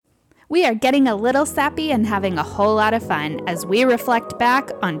We are getting a little sappy and having a whole lot of fun as we reflect back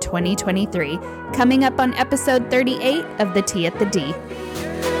on 2023, coming up on episode 38 of The Tea at the D.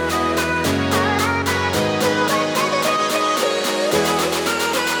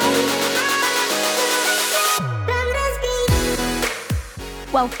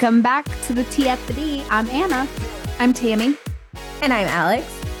 Welcome back to The Tea at the D. I'm Anna. I'm Tammy. And I'm Alex.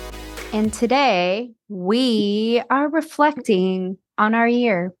 And today we are reflecting on our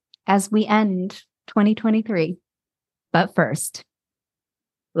year as we end 2023. But first,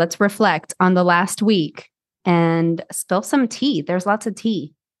 let's reflect on the last week and spill some tea. There's lots of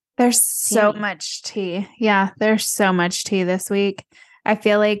tea. There's so much tea. Yeah, there's so much tea this week. I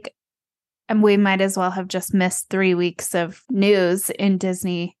feel like we might as well have just missed 3 weeks of news in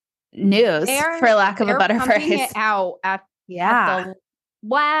Disney news, for lack of a better phrase. It out at the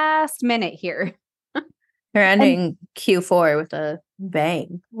last minute here. They're ending Q4 with a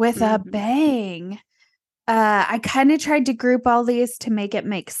bang. I kind of tried to group all these to make it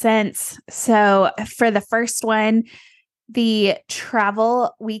make sense. So for the first one, the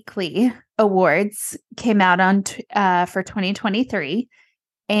Travel Weekly Awards came out on for 2023.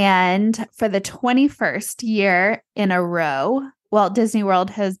 And for the 21st year in a row, Walt Disney World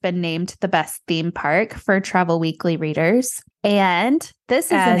has been named the best theme park for Travel Weekly readers. And this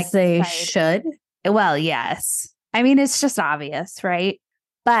is as they should. Well, yes. I mean, it's just obvious, right?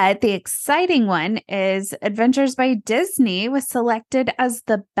 But the exciting one is Adventures by Disney was selected as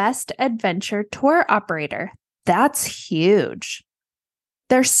the best adventure tour operator. That's huge.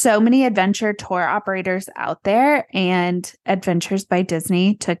 There's so many adventure tour operators out there, and Adventures by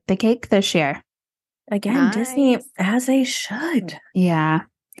Disney took the cake this year. Again, nice. Disney, as they should. Yeah.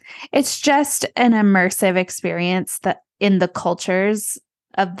 It's just an immersive experience that in the cultures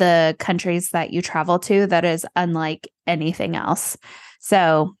of the countries that you travel to that is unlike anything else.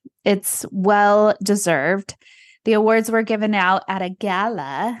 So it's well deserved. The awards were given out at a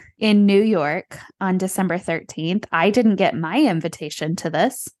gala in New York on December 13th. I didn't get my invitation to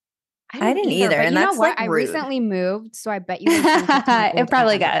this. I didn't either. And that's like I rude. recently moved, so I bet you it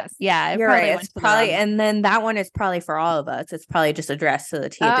probably got. Yeah, you're right. It's probably, and then that one is probably for all of us. It's probably just addressed to the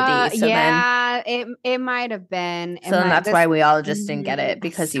Tea at the D. So it might have been. That's why we all just didn't get it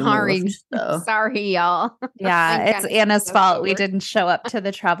because you moved. So. Sorry, y'all. Yeah, it's Anna's fault. We didn't show up to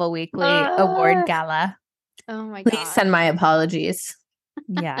the Travel Weekly Award Gala. Oh my god! Please send my apologies.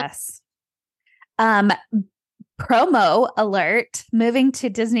 Yes. Promo alert, moving to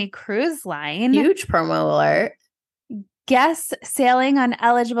Disney Cruise Line. Huge promo alert. Guests sailing on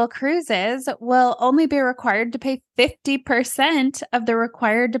eligible cruises will only be required to pay 50% of the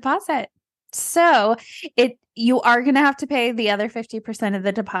required deposit. So you are going to have to pay the other 50% of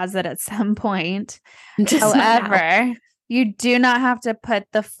the deposit at some point. However, you do not have to put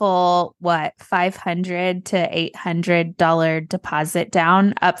the full, $500 to $800 deposit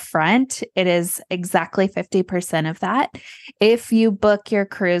down up front. It is exactly 50% of that if you book your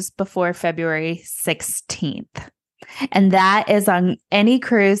cruise before February 16th. And that is on any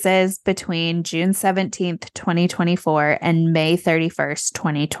cruises between June 17th, 2024 and May 31st,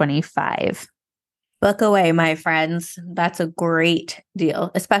 2025. Book away, my friends. That's a great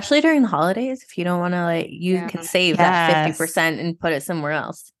deal, especially during the holidays. If you don't want to, you can save that 50% and put it somewhere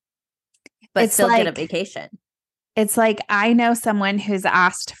else, but it's still get a vacation. It's like I know someone who's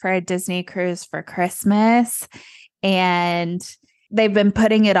asked for a Disney cruise for Christmas, and they've been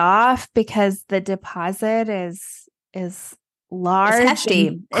putting it off because the deposit is large. It's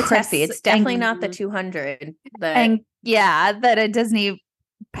hefty. It's hefty. It's definitely not the 200. That a Disney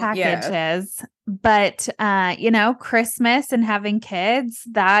package is. But, Christmas and having kids,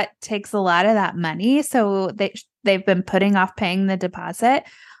 that takes a lot of that money. So they've been putting off paying the deposit.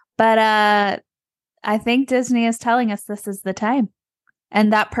 But I think Disney is telling us this is the time.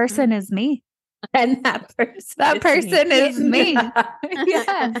 And that person is me. And that person is me.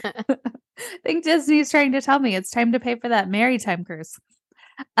 Yeah. I think Disney's trying to tell me it's time to pay for that Maritime cruise.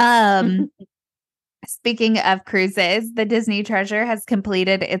 Speaking of cruises, the Disney Treasure has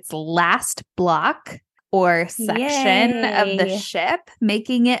completed its last block or section of the ship,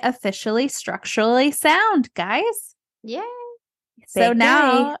 making it officially structurally sound, guys. Yay. So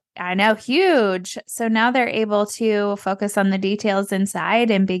now, I know, huge. So now they're able to focus on the details inside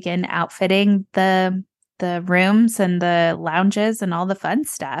and begin outfitting the rooms and the lounges and all the fun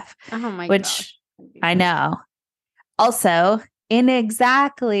stuff. Oh my gosh. I know. Also, in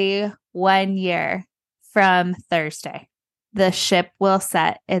exactly 1 year from Thursday, the ship will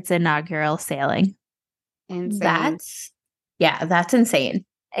set its inaugural sailing. Insane. That's insane.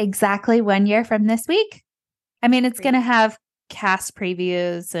 Exactly 1 year from this week. I mean, it's going to have cast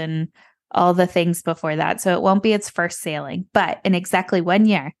previews and all the things before that. So it won't be its first sailing, but in exactly 1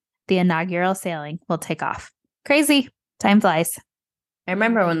 year, the inaugural sailing will take off. Crazy. Time flies. I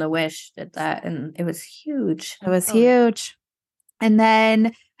remember when the Wish did that, and it was huge. It was huge. And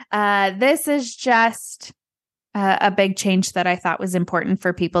then this is just a big change that I thought was important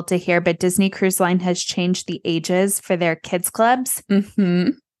for people to hear, but Disney Cruise Line has changed the ages for their kids clubs. Mm-hmm.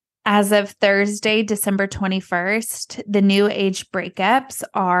 As of Thursday, December 21st, the new age breakups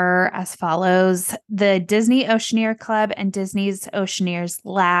are as follows. The Disney Oceaneer Club and Disney's Oceaneers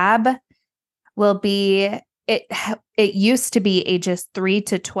Lab will be, it used to be ages 3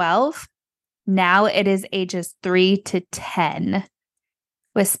 to 12. Now it is ages 3 to 10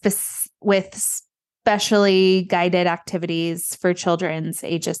 with specially guided activities for children's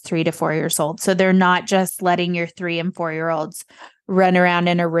ages 3 to 4 years old. So they're not just letting your 3 and 4-year-olds run around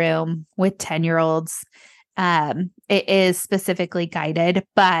in a room with 10-year-olds. It is specifically guided,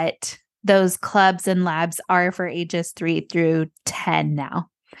 but those clubs and labs are for ages 3 through 10 now.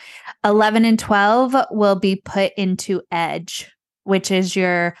 11 and 12 will be put into Edge, which is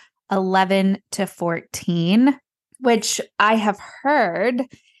your 11 to 14, which I have heard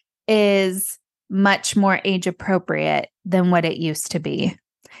is much more age appropriate than what it used to be.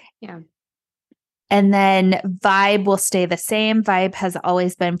 Yeah. And then Vibe will stay the same. Vibe has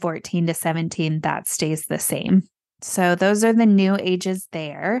always been 14 to 17. That stays the same. So those are the new ages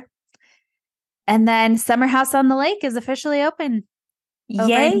there. And then Summer House on the Lake is officially open.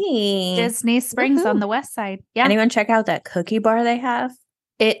 Yay. Disney Springs on the west side. Yeah. Anyone check out that cookie bar they have?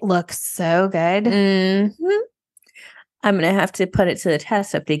 It looks so good. Mm-hmm. I'm going to have to put it to the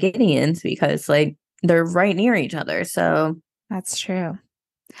test of the Gideons because they're right near each other. So that's true.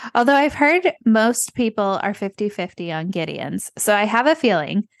 Although I've heard most people are 50-50 on Gideons. So I have a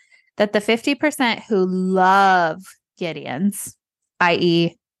feeling that the 50% who love Gideons,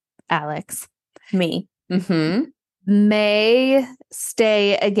 i.e. Alex, me, mm-hmm. may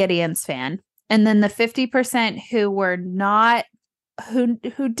stay a Gideons fan. And then the 50% who were not, who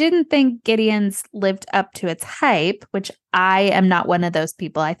didn't think Gideons lived up to its hype, which I am not one of those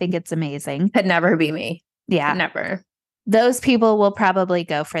people. I think it's amazing. Could never be me. Yeah. Could never. Those people will probably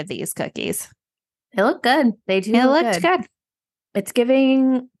go for these cookies. They look good. They do. It looked good. It's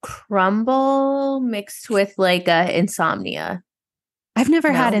giving crumble mixed with insomnia. I've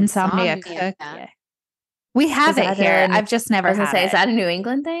never had insomnia cookie. We have it here. I've just never had it. Is that a New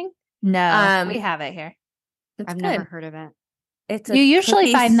England thing? No, we have it here. I've never heard of it. You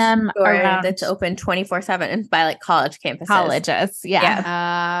usually find them around that's open 24/7 and by college campuses. Colleges, yeah.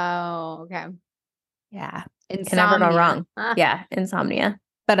 Oh, okay. Yeah. Insomnia. Can never go wrong. Yeah, insomnia.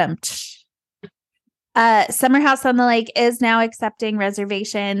 But Summer House on the Lake is now accepting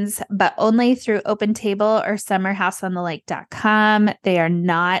reservations, but only through OpenTable or summerhouseonthelake.com. They are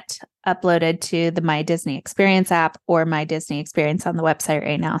not uploaded to the My Disney Experience app or My Disney Experience on the website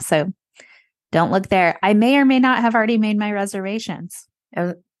right now. So don't look there. I may or may not have already made my reservations.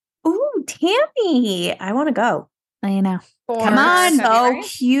 Ooh, Tammy. I want to go. I know. Come on. So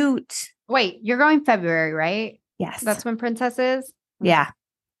cute. Wait, you're going February, right? Yes. That's when Princess is? Yeah.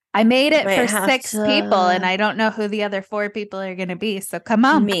 I made it for 6 people, and I don't know who the other 4 people are going to be. So come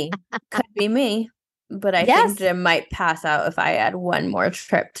on. Me. Could be me. But I think I might pass out if I add one more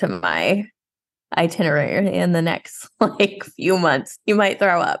trip to my itinerary in the next few months. You might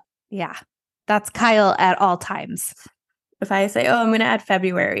throw up. Yeah. That's Kyle at all times. If I say, I'm going to add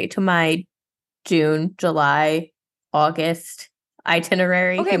February to my June, July, August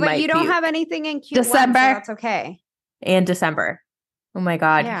itinerary. Okay, but you don't have anything in Q1, December. so that's okay. And December. Oh my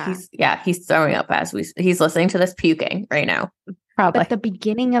God. Yeah. He's throwing up he's listening to this puking right now. Probably. But the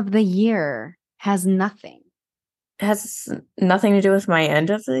beginning of the year has nothing. It has nothing to do with my end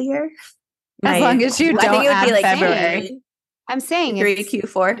of the year. As long as you don't add February. Hey, I'm saying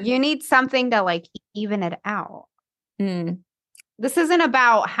Q4. You need something to even it out. Mm. This isn't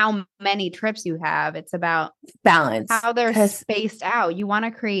about how many trips you have. It's about balance. How they're spaced out. You want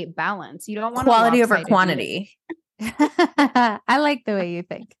to create balance. You don't want quality over quantity. I like the way you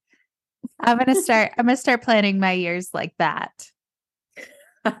think. I'm gonna start planning my years like that.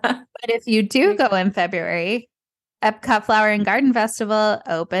 But if you do go in February, Epcot Flower and Garden Festival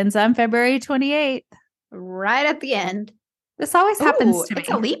opens on February 28th. Right at the end. This always happens to me. It's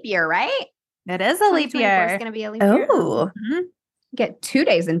a leap year, right? It is a leap year. It's going to be a leap year. Oh. Mm-hmm. Get 2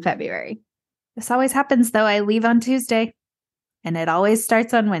 days in February. This always happens, though. I leave on Tuesday, and it always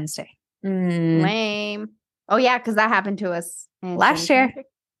starts on Wednesday. Lame. Oh, yeah, because that happened to us last year.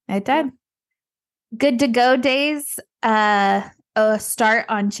 It did. Good to go days start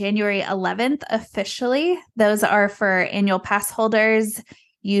on January 11th officially. Those are for annual pass holders.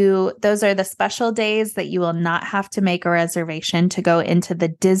 Those are the special days that you will not have to make a reservation to go into the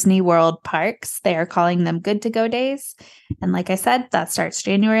Disney World parks. They are calling them good to go days. And like I said, that starts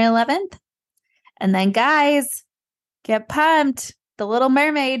January 11th. And then guys, get pumped. The Little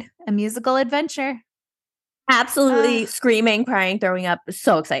Mermaid, a musical adventure. Absolutely screaming, crying, throwing up.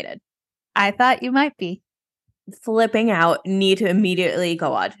 So excited. I thought you might be. Flipping out. Need to immediately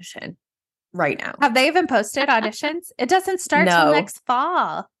go audition right now. Have they even posted auditions? It doesn't start till next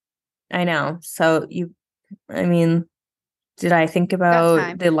fall. I know. So did I think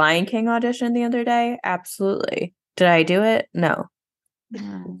about the Lion King audition the other day? Absolutely. Did I do it? No.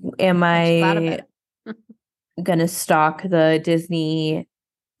 Am I gonna stalk the Disney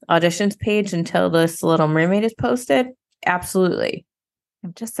auditions page until this Little Mermaid is posted? Absolutely.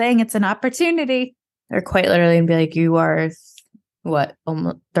 I'm just saying it's an opportunity. Or quite literally and be like, you are what,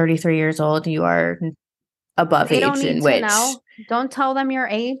 almost 33 years old? You are above age in which. Don't tell them your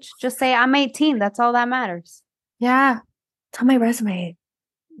age. Just say I'm 18. That's all that matters. Yeah. It's on my resume.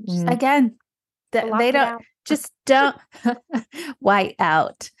 Again, they don't just don't white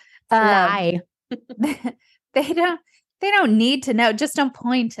out. Lie. They don't need to know. Just don't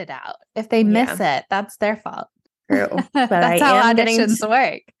point it out. If they miss it, that's their fault. True. But that's how auditions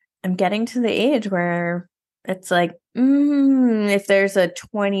work. I'm getting to the age where it's like, if there's a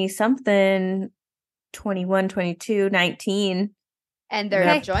 20-something, 21, 22, 19, and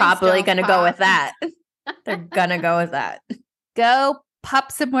they're probably going to go with that. They're going to go with that. Go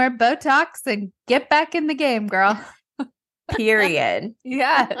pop some more Botox and get back in the game, girl. Period.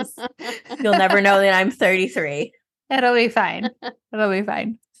 Yes. You'll never know that I'm 33. It'll be fine. It'll be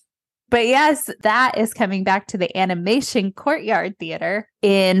fine. But yes, that is coming back to the Animation Courtyard Theater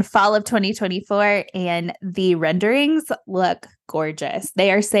in fall of 2024. And the renderings look gorgeous.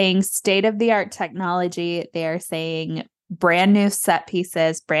 They are saying state-of-the-art technology. They are saying brand new set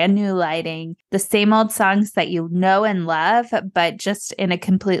pieces, brand new lighting, the same old songs that you know and love, but just in a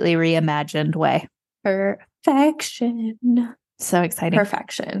completely reimagined way. Perfection. So exciting.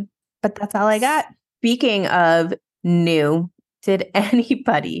 Perfection. But that's all I got. Speaking of new, did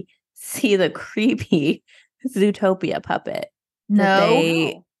anybody see the creepy Zootopia puppet?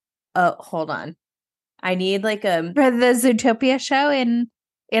 No. Hold on. I need like for the Zootopia show in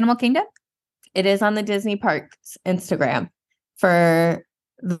Animal Kingdom? It is on the Disney Parks Instagram for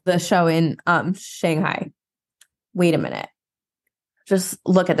the show in Shanghai. Wait a minute. Just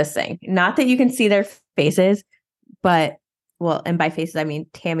look at this thing. Not that you can see their faces, but and by faces I mean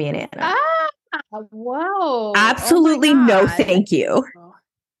Tammy and Anna. Whoa. Absolutely no thank you.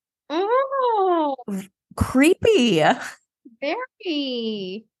 Oh. Creepy.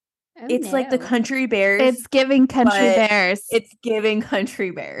 Very. Oh, it's like the Country Bears. It's giving Country Bears. It's giving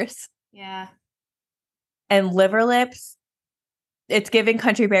Country Bears. Yeah. And Liver Lips. It's giving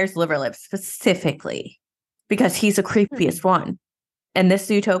Country Bears Liver Lips specifically because he's the creepiest one. And this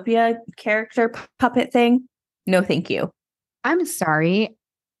Zootopia character puppet thing, no thank you. I'm sorry.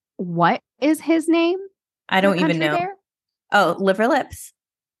 What is his name? I don't even know. Bear? Oh, Liver Lips.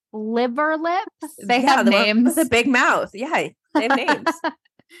 Liver Lips? They have names. With a big mouth. Yeah, they have names.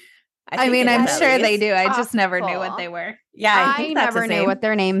 I mean, I'm sure they do. I just never knew what they were. Yeah, I never knew what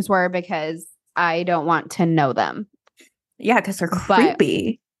their names were because I don't want to know them. Yeah, because they're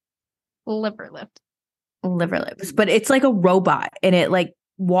creepy. Liver Lips. Liver Lips. But it's like a robot and it like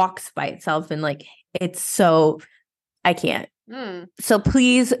walks by itself and like it's so I can't. So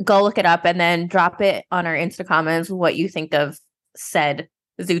please go look it up and then drop it on our Insta comments what you think of said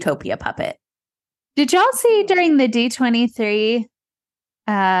Zootopia puppet. Did y'all see during the D23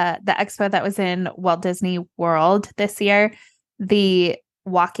 the expo that was in Walt Disney World this year, the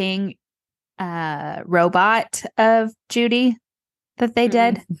walking robot of Judy that they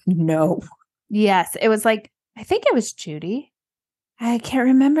did? No. Yes, it was like, I think it was Judy. I can't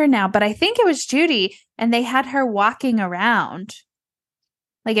remember now, but I think it was Judy, and they had her walking around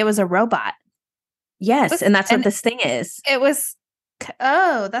like it was a robot. Yes, and that's what this thing is. It was,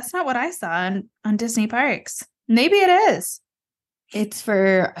 that's not what I saw on Disney Parks. Maybe it is. It's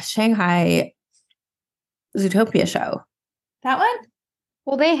for a Shanghai Zootopia show. That one?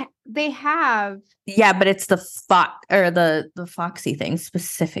 Well, they have. Yeah, but it's the the Foxy thing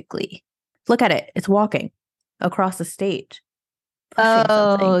specifically. Look at it. It's walking across the stage.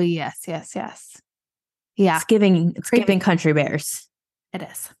 Oh, yes. Yeah. It's giving Country Bears. It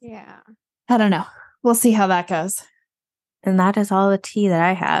is. Yeah. I don't know. We'll see how that goes. And that is all the tea that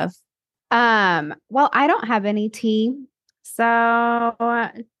I have. Well, I don't have any tea. So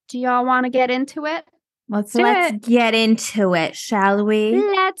do y'all want to get into it? Let's get into it, shall we?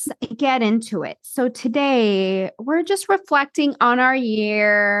 Let's get into it. So today we're just reflecting on our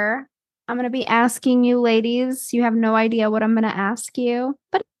year. I'm going to be asking you ladies. You have no idea what I'm going to ask you,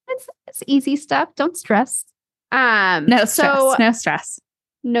 but it's easy stuff. Don't stress. No stress.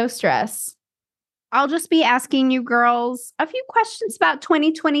 No stress. I'll just be asking you girls a few questions about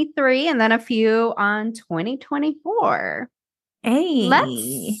 2023 and then a few on 2024. Hey.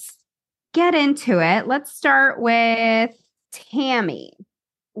 Let's get into it. Let's start with Tammy.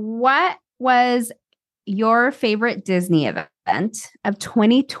 What was your favorite Disney event of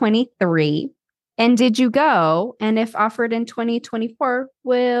 2023? And did you go? And if offered in 2024,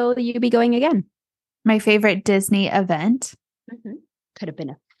 will you be going again? My favorite Disney event? Mm-hmm. Could have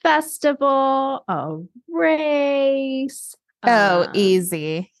been a festival, a race.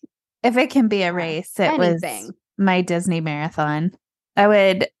 Easy. If it can be a race, it was my Disney marathon. I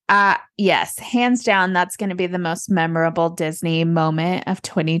would, yes, hands down, that's going to be the most memorable Disney moment of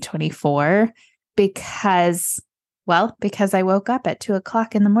 2024 because I woke up at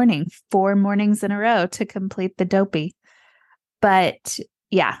 2:00 in the morning, 4 mornings in a row to complete the Dopey. But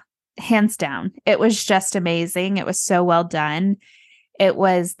yeah, hands down, it was just amazing. It was so well done. It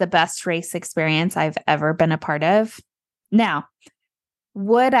was the best race experience I've ever been a part of. Now,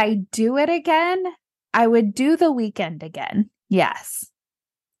 would I do it again? I would do the weekend again. Yes.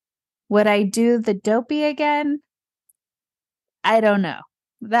 Would I do the Dopey again? I don't know.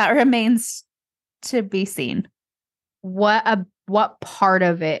 That remains to be seen. What part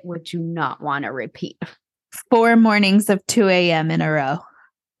of it would you not want to repeat? 4 mornings of 2 a.m. in a row.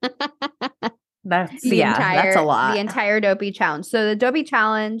 That's a lot. The entire Dopey challenge. So the Dopey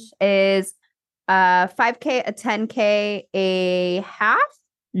challenge is a 5K, a 10K, a half,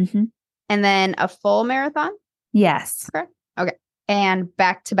 and then a full marathon? Yes. Correct? Okay. And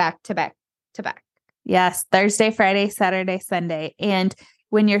back to back to back to back. Yes. Thursday, Friday, Saturday, Sunday. And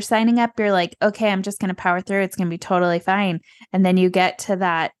when you're signing up, you're like, okay, I'm just going to power through. It's going to be totally fine. And then you get to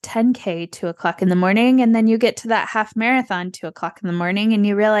that 10K 2:00 in the morning. And then you get to that half marathon 2:00 in the morning. And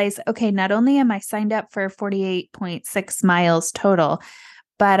you realize, okay, not only am I signed up for 48.6 miles total,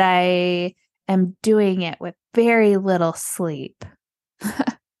 but I am doing it with very little sleep.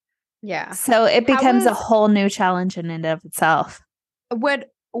 Yeah. So it becomes a whole new challenge in and of itself.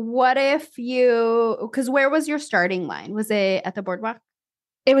 What if because where was your starting line? Was it at the boardwalk?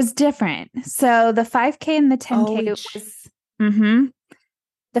 It was different. So the 5K and the 10K was the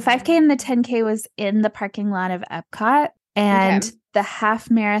 5K and the 10K was in the parking lot of Epcot, and the half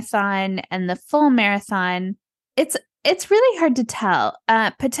marathon and the full marathon, it's really hard to tell.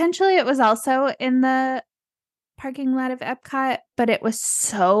 Potentially it was also in the parking lot of Epcot, but it was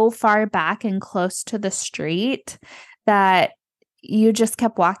so far back and close to the street that you just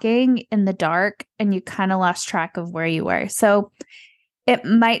kept walking in the dark and you kind of lost track of where you were. So it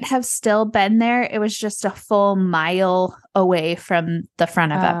might have still been there. It was just a full mile away from the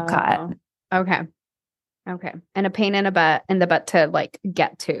front of Epcot. Okay. And a pain in the butt to like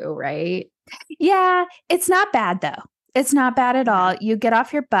get to, right? Yeah, it's not bad though. It's not bad at all. You get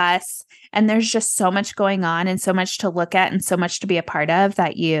off your bus and there's just so much going on and so much to look at and so much to be a part of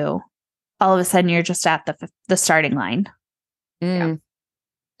that all of a sudden you're just at the starting line. Yeah.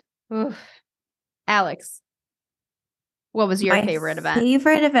 Oof. Alex, what was your favorite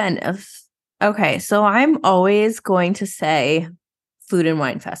event? Okay, so I'm always going to say Food and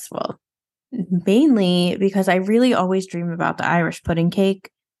Wine Festival, mainly because I really always dream about the Irish pudding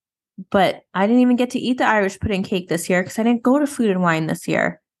cake, but I didn't even get to eat the Irish pudding cake this year because I didn't go to Food and Wine this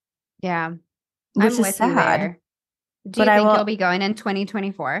year. Yeah, which is sad. You there. Do you think you'll be going in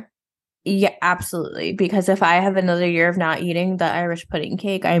 2024? Yeah, absolutely. Because if I have another year of not eating the Irish pudding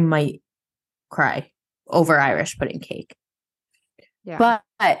cake, I might cry over Irish pudding cake. Yeah. But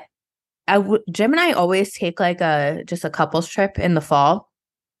Jim and I always take like just a couples trip in the fall.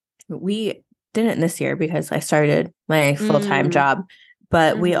 We didn't this year because I started my full-time job,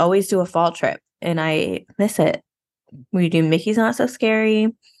 but we always do a fall trip and I miss it. We do Mickey's Not So Scary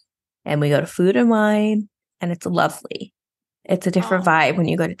and we go to Food and Wine and it's lovely. It's a different vibe when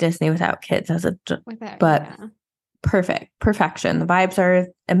you go to Disney without kids perfection. The vibes are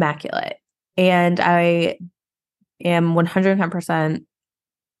immaculate. And I am 110%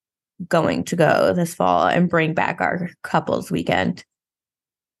 going to go this fall and bring back our couples weekend.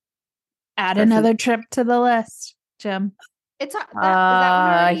 Add another trip to the list, Jim. It's is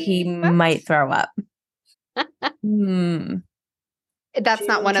that he might throw up. That's June,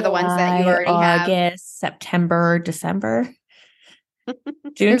 not one of the ones that you already have. August, September, December.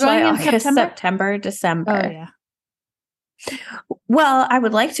 June, July, August, September, December. Oh, yeah. Well, I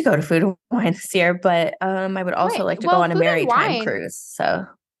would like to go to Food and Wine this year, but I would also like to go on a maritime cruise. So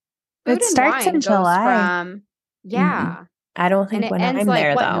it starts in July. I don't think when I'm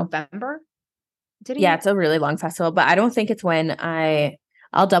there though. November? Yeah, it's a really long festival, but I don't think it's when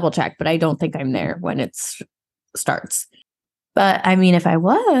I'll double check, but I don't think I'm there when it starts. But I mean, if I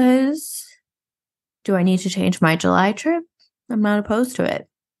was, do I need to change my July trip? I'm not opposed to it.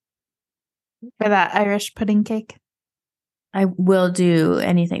 For that Irish pudding cake? I will do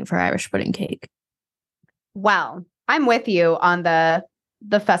anything for Irish pudding cake. Well, I'm with you on the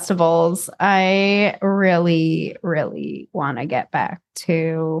festivals. I really, really want to get back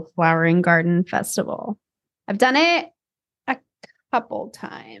to Flower and Garden Festival. I've done it a couple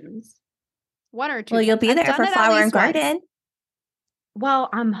times. 1 or 2. Well, you'll be there for Flower and Garden. Well,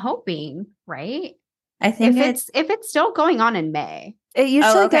 I'm hoping, right? I think if it's still going on in May. It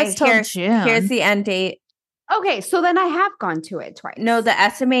usually goes till June. Here's the end date. Okay, so then I have gone to it twice. No, the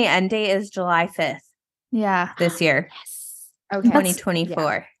SMA end date is July 5th. Yeah. This year. Yes. Okay. 2024.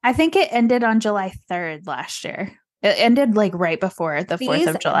 Yeah. I think it ended on July 3rd last year. It ended like right before the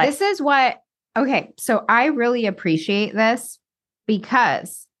 4th of July. This is okay, so I really appreciate this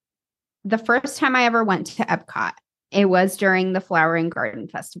because the first time I ever went to Epcot, it was during the Flower and Garden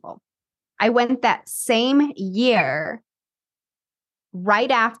Festival. I went that same year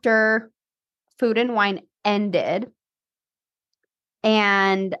right after Food and Wine ended.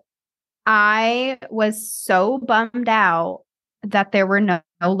 And I was so bummed out that there were no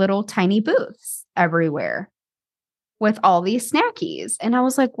little tiny booths everywhere with all these snackies. And I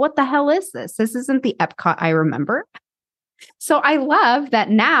was like, what the hell is this? This isn't the Epcot I remember. So I love that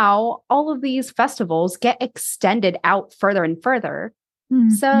now all of these festivals get extended out further and further.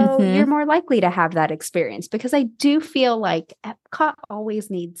 So you're more likely to have that experience because I do feel like Epcot always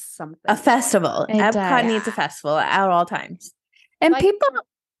needs something. A festival. Epcot needs a festival at all times. And like,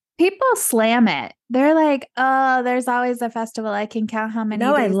 people slam it. They're like, oh, there's always a festival. I can count how many.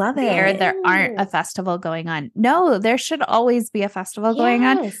 No, I love it. There aren't a festival going on. No, there should always be a festival going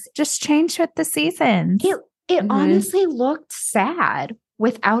on. Just change with the seasons. It honestly looked sad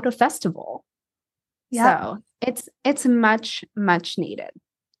without a festival. Yeah. So it's much, much needed.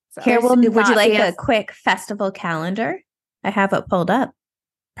 So here, would you like a quick festival calendar? I have it pulled up.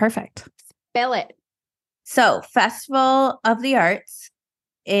 Perfect. Spill it. So Festival of the Arts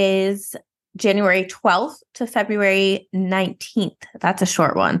is January 12th to February 19th. That's a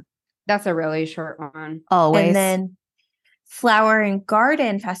short one. That's a really short one. Always. And then Flower and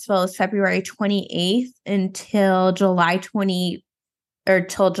Garden Festival is February 28th until July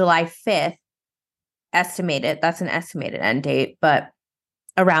 5th. Estimated. That's an estimated end date, but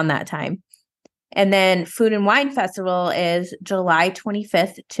around that time. And then Food and Wine Festival is July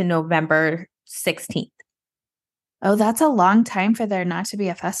 25th to November 16th. Oh, that's a long time for there not to be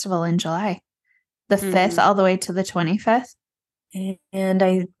a festival in July. The 5th all the way to the 25th. And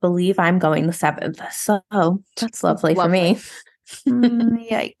I believe I'm going the 7th. So that's lovely. For me.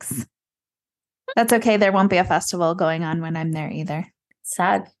 Yikes. That's okay. There won't be a festival going on when I'm there either.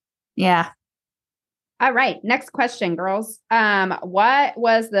 Sad. Yeah. All right. Next question, girls. What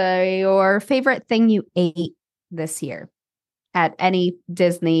was your favorite thing you ate this year at any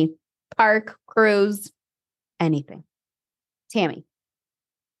Disney park, cruise, anything? Tammy.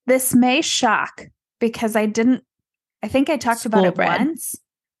 This may shock because I think I talked about it once.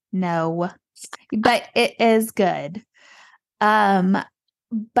 No, but it is good. But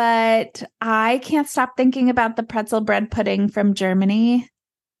I can't stop thinking about the pretzel bread pudding from Germany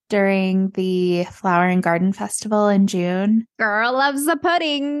during the Flower and Garden Festival in June. Girl loves the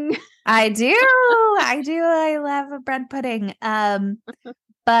pudding. I do. I love a bread pudding.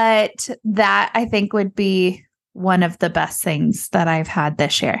 But that I think would be one of the best things that I've had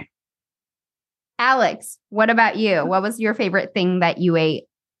this year. Alex, what about you? What was your favorite thing that you ate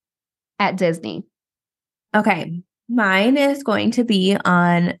at Disney? Okay. Mine is going to be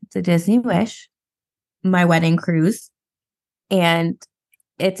on the Disney Wish, my wedding cruise. And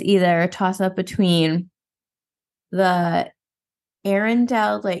it's either a toss-up between the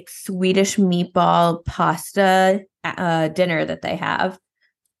Arendelle, like Swedish meatball pasta dinner that they have,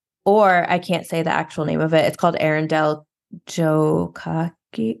 or I can't say the actual name of it. It's called Arendelle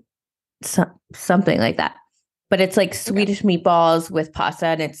Joukaki, something like that. But it's like Swedish meatballs with pasta,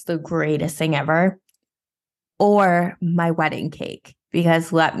 and it's the greatest thing ever. Or my wedding cake,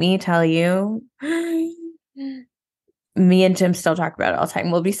 because let me tell you, me and Jim still talk about it all the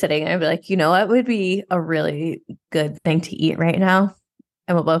time. We'll be sitting and I'll be like, you know what would be a really good thing to eat right now?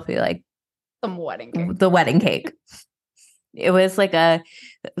 And we'll both be like, some wedding cake. The wedding cake. It was like a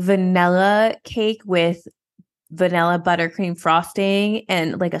vanilla cake with vanilla buttercream frosting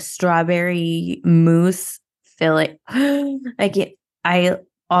and like a strawberry mousse filling. I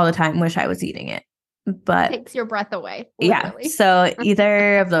all the time wish I was eating it, but takes your breath away. Literally. Yeah. So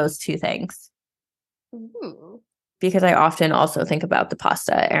either of those two things. Ooh. Because I often also think about the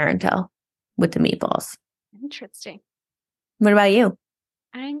pasta Arantel with the meatballs. Interesting. What about you?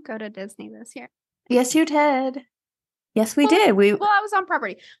 I didn't go to Disney this year. Yes, you did. Yes, we did. I was on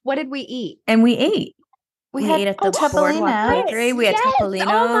property. What did we eat? And we ate. We ate at the Boardwalk Bakery. We had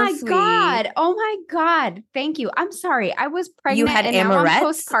Topolino's. Oh my God. Thank you. I'm sorry. I was pregnant. You had and Amorettes? Now I'm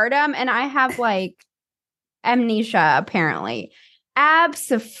postpartum and I have like amnesia apparently.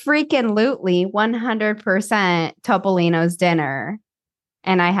 Abso-freaking-lutely 100% Topolino's dinner.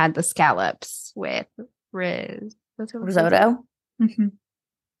 And I had the scallops with risotto. Mm-hmm.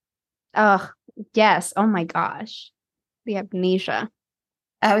 Oh, yes. Oh my gosh. The amnesia.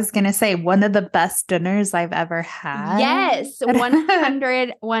 I was going to say one of the best dinners I've ever had. Yes,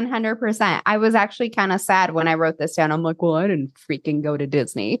 100%. I was actually kind of sad when I wrote this down. I'm like, well, I didn't freaking go to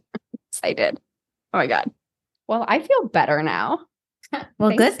Disney. Yes, I did. Oh my God. Well, I feel better now. Well,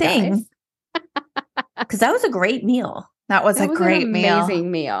 thanks, good thing. Because that was a great meal. That was a great meal.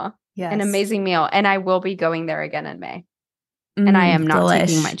 Amazing meal. Yes. An amazing meal. And I will be going there again in May. And I am not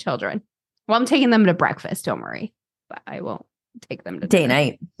taking my children. Well, I'm taking them to breakfast. Don't worry. But I won't take them to day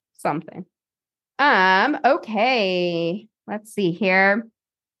night. Something. Okay. Let's see here.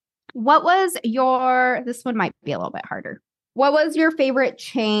 What was this one might be a little bit harder. What was your favorite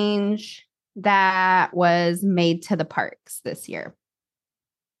change that was made to the parks this year?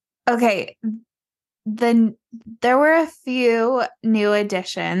 Okay. There were a few new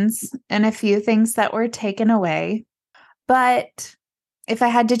additions and a few things that were taken away. But if I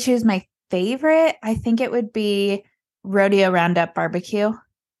had to choose my favorite, I think it would be Rodeo Roundup Barbecue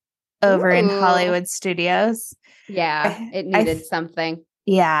over in Hollywood Studios. Yeah, it needed something.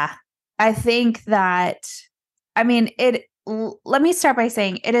 Yeah. I think that, let me start by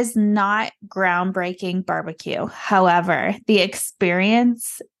saying it is not groundbreaking barbecue. However, the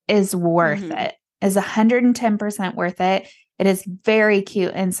experience is worth it. Is 110% worth it. It is very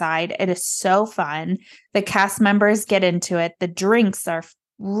cute inside. It is so fun. The cast members get into it. The drinks are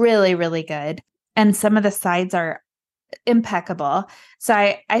really, really good. And some of the sides are impeccable. So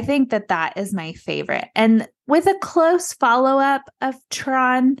I think that is my favorite. And with a close follow-up of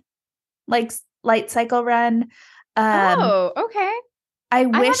Tron, like Light Cycle Run. Okay. I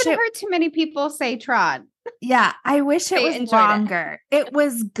haven't heard too many people say Tron. Yeah, I wish it was longer. It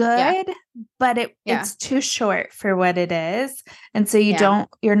was good, but it's too short for what it is. And so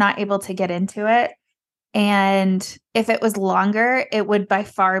you're not able to get into it. And if it was longer, it would by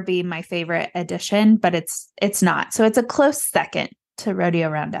far be my favorite addition, but it's not. So it's a close second to Rodeo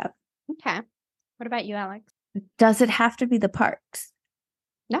Roundup. Okay. What about you, Alex? Does it have to be the parks?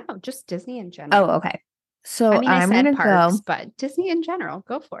 No, just Disney in general. Oh, okay. So I'm going to go, but Disney in general,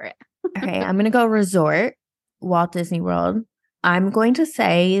 go for it. Okay, I'm going to go resort, Walt Disney World. I'm going to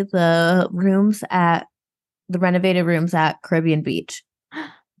say the renovated rooms at Caribbean Beach.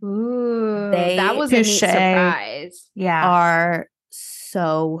 Ooh, that was a neat surprise. Yeah. Are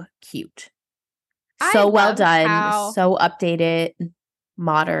so cute. So well done. So updated,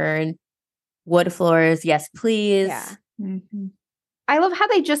 modern, wood floors. Yes, please. Yeah. Mm-hmm. I love how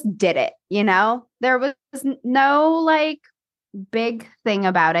they just did it. There was no like big thing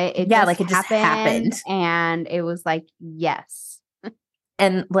about it. It just happened. And it was like, yes.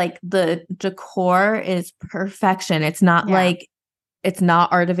 And like the decor is perfection. It's not it's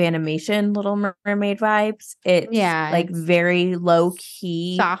not Art of Animation, Little Mermaid vibes. It's like very low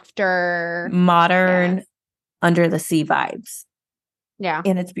key, softer, modern, under the sea vibes. Yeah.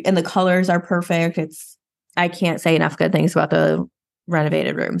 And the colors are perfect. I can't say enough good things about the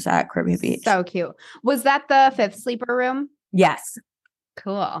renovated rooms at Caribbean Beach. So cute. Was that the fifth sleeper room? Yes.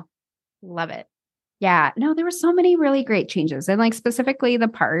 Cool. Love it. Yeah. No, there were so many really great changes. And like specifically the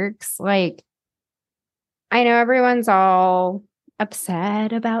parks, like I know everyone's all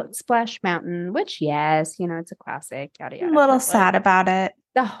upset about Splash Mountain, which yes, it's a classic. Yada, yada, a little sad about it.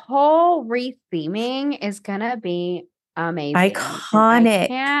 The whole retheming is gonna be amazing. Iconic. I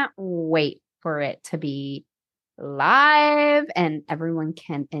can't wait for it to be live and everyone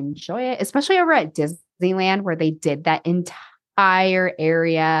can enjoy it, especially over at Disneyland where they did that entire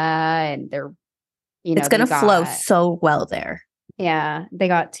area and they're it's gonna flow so well there. Yeah, they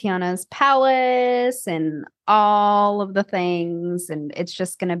got Tiana's Palace and all of the things, and it's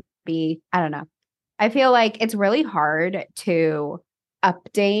just gonna be, I don't know. I feel like it's really hard to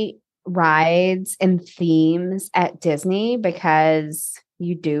update rides and themes at Disney because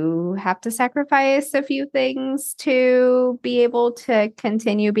you do have to sacrifice a few things to be able to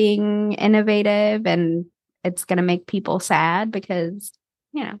continue being innovative, and it's going to make people sad because,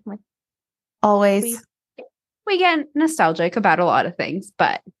 like always we get nostalgic about a lot of things,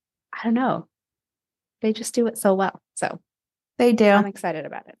 but I don't know. They just do it so well. So they do. I'm excited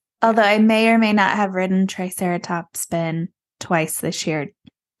about it. Although I may or may not have ridden Triceratops Spin twice this year,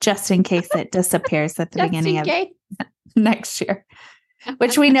 just in case it disappears at the beginning of next year,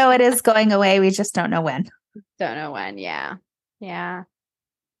 which we know it is going away. We just don't know when. Don't know when. Yeah. Yeah.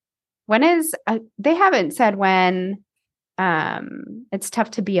 When is, they haven't said when It's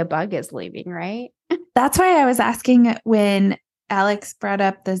Tough to Be a Bug is leaving, right? That's why I was asking when Alex brought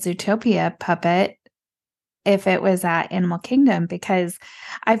up the Zootopia puppet, if it was at Animal Kingdom, because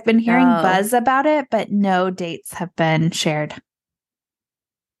I've been hearing buzz about it, but no dates have been shared.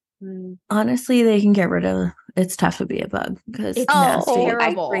 Honestly, they can get rid of It's Tough to Be a Bug because it's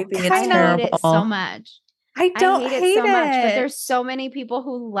terrible. It's I terrible. hate it so much. I don't hate it so much, but there's so many people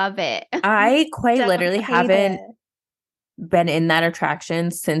who love it. I quite literally haven't been in that attraction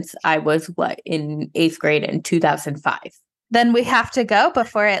since I was in 8th grade in 2005. Then we have to go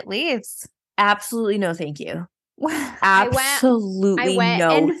before it leaves. Absolutely no, thank you. Absolutely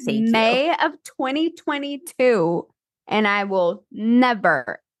no, thank you. May of 2022, and I will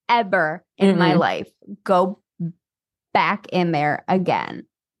never, ever in my life go back in there again.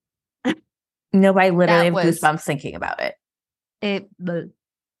 No, I literally have goosebumps thinking about it.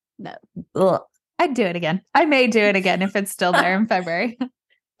 No. Ugh. I'd do it again. I may do it again if it's still there in February.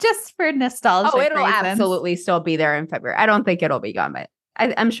 Just for nostalgia. Oh, it'll absolutely still be there in February. I don't think it'll be gone, but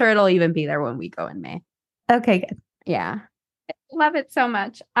I'm sure it'll even be there when we go in May. Okay, good. Yeah. Love it so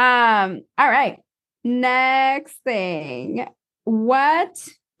much. All right. Next thing. What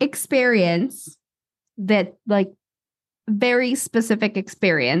experience that, like, very specific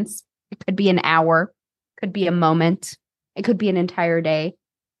experience, it could be an hour, could be a moment, it could be an entire day.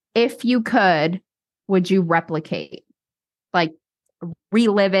 If you could, would you replicate? Like,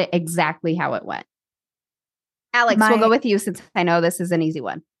 relive it exactly how it went? Alex, we'll go with you since I know this is an easy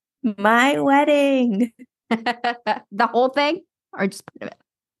one. My wedding. The whole thing or just part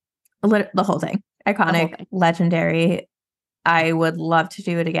of it? The whole thing. Iconic, legendary. I would love to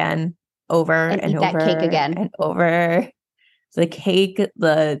do it again over and over that cake again. And over. The cake,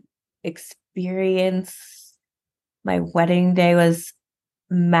 the experience. My wedding day was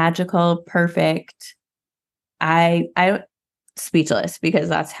magical, perfect. I speechless because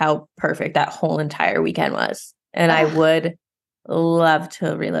that's how perfect that whole entire weekend was. And I would love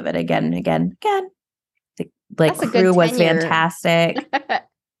to relive it again and again and again. The crew was fantastic.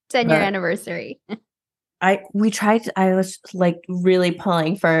 10-year anniversary. I was like really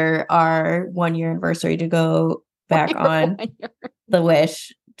pulling for our 1-year anniversary to go back on the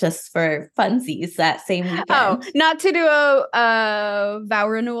Wish just for funsies that same weekend. Oh, not to do a vow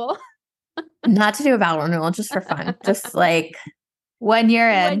renewal. Not to do a vow renewal, just for fun. Just like 1 year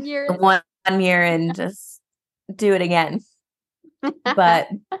in. 1 year. 1 year and just do it again. But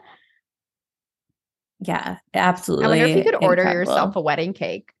yeah, absolutely. I wonder if you could order incredible. yourself a wedding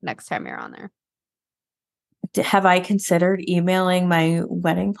cake next time you're on there. Have I considered emailing my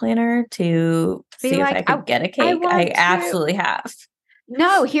wedding planner to see if I could get a cake? I absolutely have.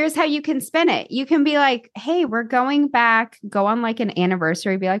 No, here's how you can spin it. You can be like, hey, we're going back, go on like an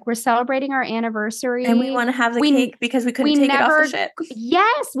anniversary, be like, we're celebrating our anniversary. And we want to have the cake because we couldn't take it off the ship.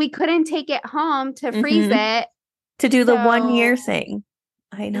 Yes, we couldn't take it home to freeze it. To do the 1 year thing.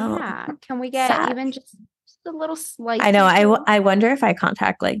 I know. Yeah. Can we get even just a little slice? I know. I wonder if I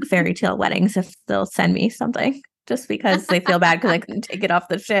contact like Fairy Tale Weddings if they'll send me something just because they feel bad because I couldn't take it off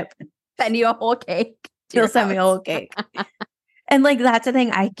the ship. Send you a whole cake. They'll send me a whole cake. And like that's the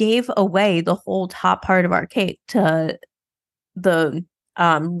thing. I gave away the whole top part of our cake to the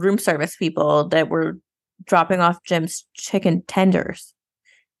room service people that were dropping off Jim's chicken tenders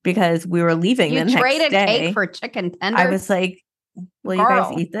because we were leaving the next day. You traded cake for chicken tenders? I was like, will you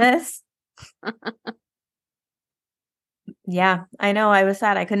guys eat this? Yeah, I know. I was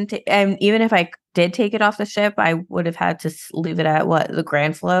sad. I couldn't take, and even if I did take it off the ship, I would have had to leave it at the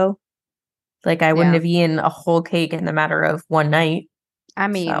Grand Flow. Like I wouldn't have eaten a whole cake in the matter of one night. I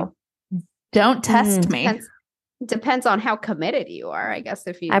mean, don't test me. Depends on how committed you are, I guess.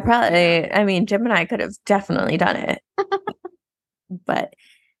 If you, I mean, Jim and I could have definitely done it. But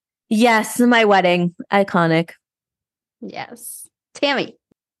yes, my wedding, iconic. Yes. Tammy.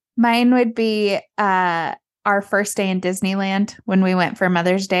 Mine would be our first day in Disneyland when we went for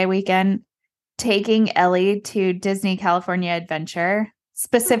Mother's Day weekend, taking Ellie to Disney California Adventure,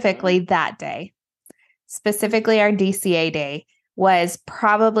 specifically that day, specifically our DCA day. was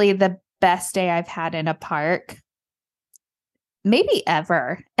probably the best day I've had in a park, maybe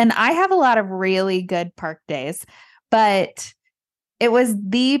ever. And I have a lot of really good park days, but it was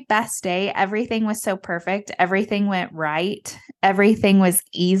the best day. Everything was so perfect. Everything went right. Everything was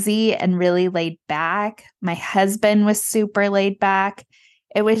easy and really laid back. My husband was super laid back.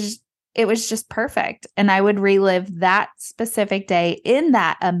 It was just perfect. And I would relive that specific day in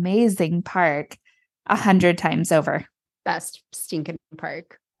that amazing park 100 times over. Best stinking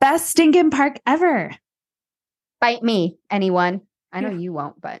park. Best stinking park ever. Bite me, anyone. I know you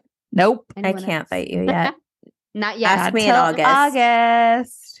won't, but nope. I can't bite you yet. Not yet. Ask me in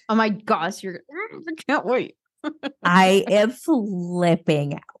August. Oh my gosh, I can't wait. I am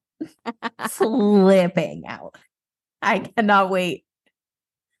flipping out. Flipping out. I cannot wait.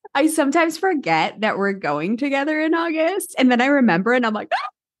 I sometimes forget that we're going together in August, and then I remember and I'm like,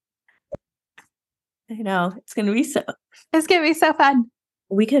 I know. It's gonna be so fun.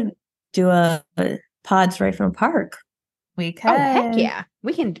 We could do a pods right from a park. We could. Oh, heck yeah.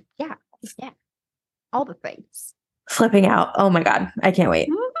 We can, yeah. All the things. Flipping out. Oh my God. I can't wait.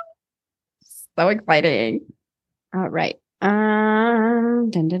 So exciting. All right.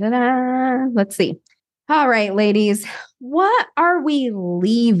 Let's see. All right, ladies. What are we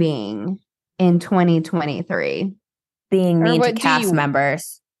leaving in 2023? Being mean to cast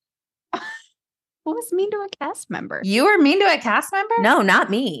members. What was mean to a cast member? You were mean to a cast member? No, not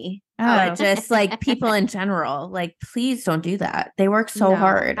me. Oh. Just like people in general. Like, please don't do that. They work so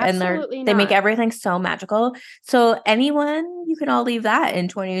hard and they make everything so magical. So anyone, you can all leave that in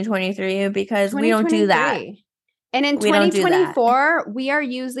 2023 because we don't do that. And in 2024, we are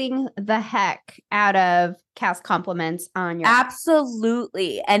using the heck out of cast compliments on your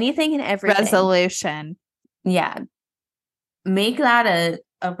absolutely anything and everything. Resolution. Yeah. Make that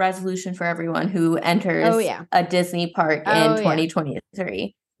a resolution for everyone who enters a Disney park in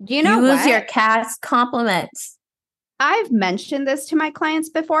 2023. Do you know Use your cast compliments. I've mentioned this to my clients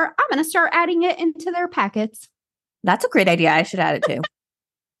before. I'm going to start adding it into their packets. That's a great idea. I should add it too.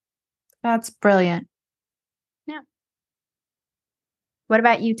 That's brilliant. Yeah. What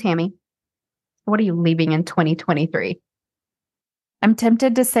about you, Tammy? What are you leaving in 2023? I'm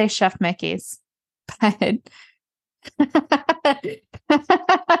tempted to say Chef Mickey's, but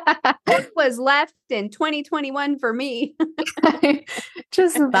what was left in 2021 for me?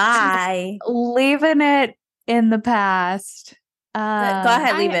 Just bye. Leaving it in the past. Go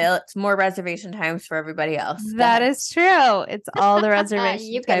ahead, leave it. It's more reservation times for everybody else. That is true. It's all the reservation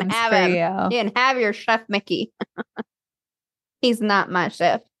you can times have for him. you. You can have your Chef Mickey. He's not my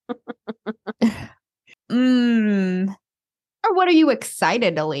chef. Or what are you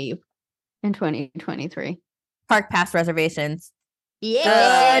excited to leave in 2023? Park pass reservations.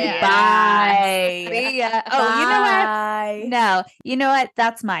 Yeah. Goodbye. See ya. Oh, you know what? No, you know what?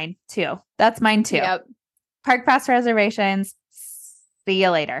 That's mine too. Yep. Park pass reservations. See you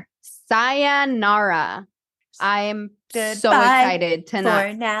later. Sayonara. I am so excited to not.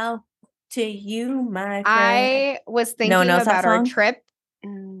 For now, to you, my friend. I was thinking about our trip.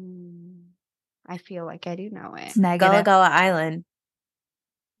 I feel like I do know it. Gullah Gullah Island.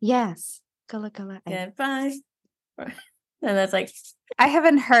 Yes. Gullah Gullah Island. Goodbye. And that's like, I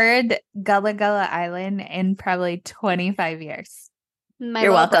haven't heard Gullah Gullah Island in probably 25 years.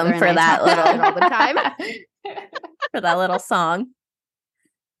 You're welcome for that little all the time. For that little song.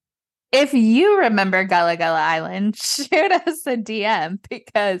 If you remember Gullah Gullah Island, shoot us a DM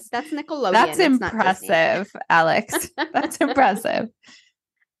because that's Nickelodeon. That's impressive, Alex. That's impressive.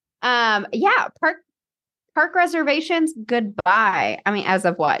 Yeah, park reservations, goodbye. I mean, as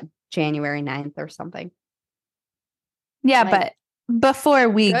of what? January 9th or something. Yeah, but before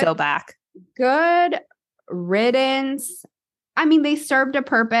we go back. Good riddance. I mean, they served a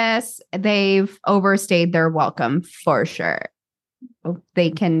purpose. They've overstayed their welcome for sure.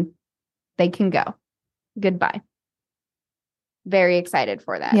 They can go. Goodbye. Very excited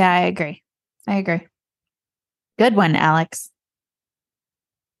for that. Yeah, I agree. Good one, Alex.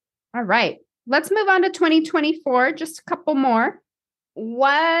 All right. Let's move on to 2024. Just a couple more.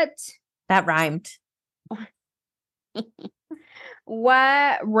 What? That rhymed.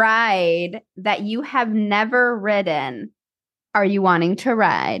 What ride that you have never ridden are you wanting to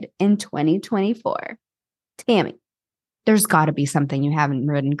ride in 2024? Tammy, there's got to be something you haven't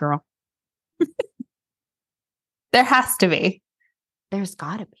ridden, girl. There has to be. There's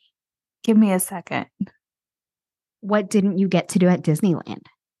got to be. Give me a second. What didn't you get to do at Disneyland?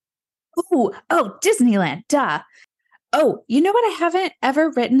 Oh, Disneyland. Duh. Oh, you know what I haven't ever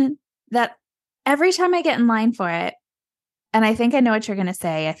ridden that every time I get in line for it, and I think I know what you're going to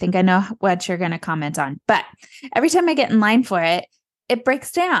say. I think I know what you're going to comment on. But every time I get in line for it, it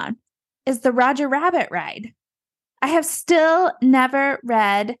breaks down, is the Roger Rabbit ride. I have still never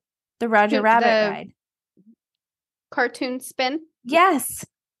read the Roger Rabbit ride. Cartoon spin? Yes.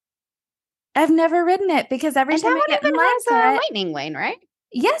 I've never ridden it because every time I get in line for it, Lightning Lane, right?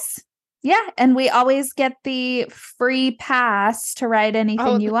 Yes. Yeah. And we always get the free pass to ride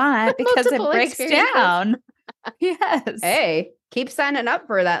anything you want because it breaks down. Yes. Hey, keep signing up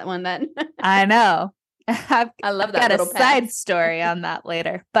for that one then. I know. I love that. Got a side story on that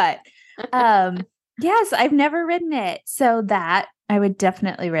later. But yes, I've never ridden it. So that I would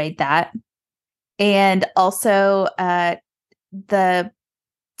definitely ride that. And also the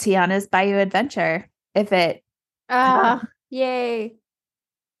Tiana's Bayou Adventure, if it yay.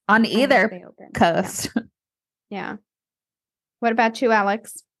 On either coast. Yeah. What about you,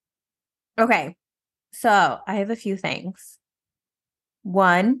 Alex? Okay. So I have a few things.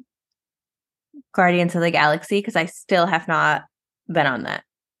 One, Guardians of the Galaxy, because I still have not been on that.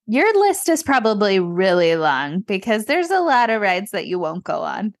 Your list is probably really long because there's a lot of rides that you won't go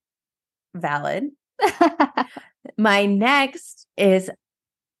on. Valid. My next is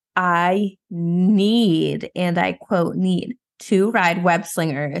I need, and I quote, need to ride Web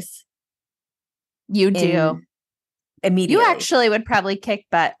Slingers. You do. Immediately. You actually would probably kick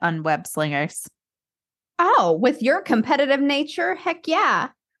butt on Web Slingers. Oh, with your competitive nature? Heck yeah.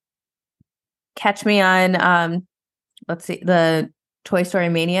 Catch me on, let's see, the Toy Story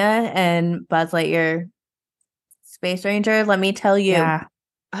Mania and Buzz Lightyear Space Ranger. Let me tell you. Yeah.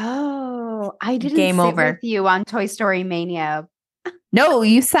 Oh, I didn't Game sit over. with you on Toy Story Mania. No,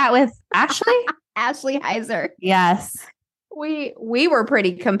 you sat with Ashley? Ashley Heiser. Yes. We were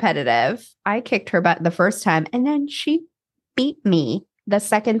pretty competitive. I kicked her butt the first time, and then she beat me the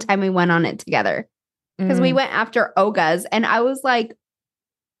second time we went on it together. Because we went after Ogas, and I was like,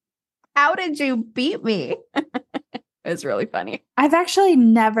 how did you beat me? It was really funny. I've actually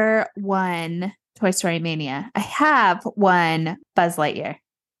never won Toy Story Mania. I have won Buzz Lightyear.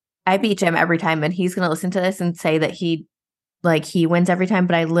 I beat Jim every time, and he's going to listen to this and say that he wins every time,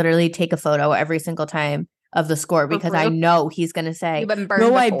 but I literally take a photo every single time of the score because I know he's going to say, You've been burned no,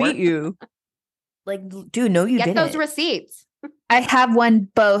 before. I beat you. Like, dude, no, you didn't. Get those receipts. I have won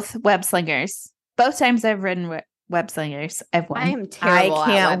both Web Slingers. Both times I've ridden Web Slingers, I've won. I am terrible I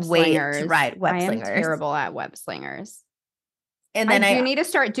can't at Web wait Slingers. to ride Web Slingers. I am terrible at Web Slingers. And then I do need to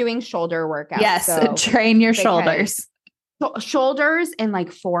start doing shoulder workouts. Yes, so train your shoulders. Shoulders and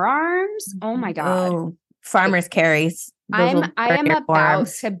like forearms. Oh my God. Oh, farmer's carries. I am about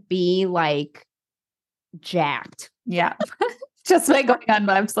to be like jacked. Yeah. Just by going on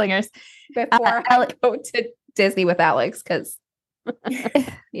Web Slingers. Before I go to Disney with Alex, because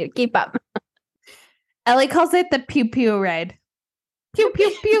need to keep up. Ellie calls it the pew pew ride. Pew pew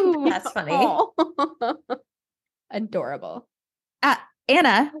pew. That's funny. Oh. Adorable.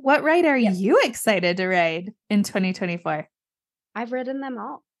 Anna, what ride are you excited to ride in 2024? I've ridden them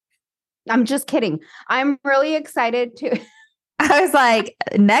all. I'm just kidding. I'm really excited to. I was like,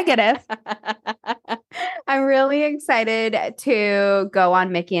 negative. I'm really excited to go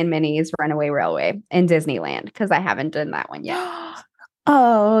on Mickey and Minnie's Runaway Railway in Disneyland because I haven't done that one yet.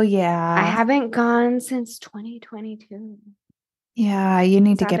 Oh, yeah. I haven't gone since 2022. Yeah, you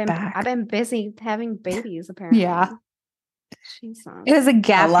need to get back. I've been busy having babies, apparently. Yeah. Jesus. It was a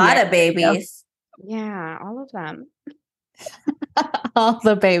gap. A lot of babies. Yeah, all of them. All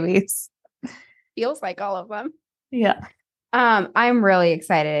the babies. Feels like all of them. Yeah. I'm really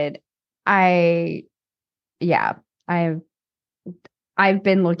excited. I've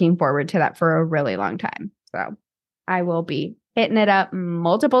been looking forward to that for a really long time. So I will be hitting it up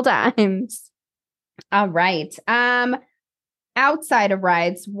multiple times. All right. Outside of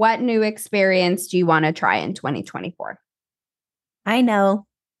rides, what new experience do you want to try in 2024? I know.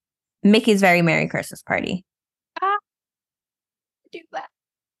 Mickey's Very Merry Christmas Party. Do that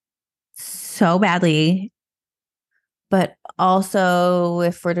so badly. But also,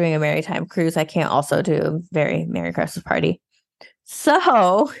 if we're doing a maritime cruise, I can't also do a Very Merry Christmas Party.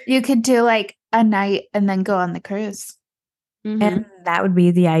 So you could do like a night and then go on the cruise. Mm-hmm. And that would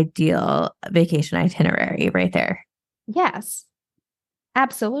be the ideal vacation itinerary right there. Yes,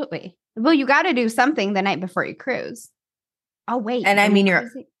 absolutely. Well, you got to do something the night before you cruise. Oh, wait. And I mean,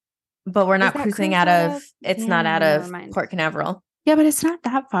 but we're not cruising out of, it's not out of Port Canaveral. Yeah, but it's not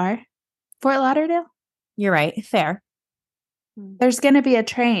that far. Fort Lauderdale? You're right. Fair. There's going to be a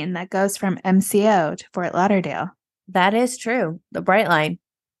train that goes from MCO to Fort Lauderdale. That is true. The Bright Line.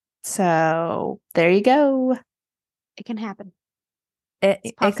 So there you go. It can happen.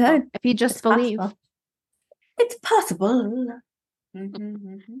 It could. If you just believe. Possible. It's possible.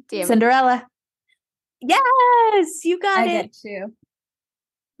 Cinderella. Yes, you got I it. get you.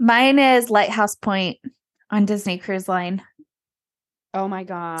 Mine is Lighthouse Point on Disney Cruise Line. Oh my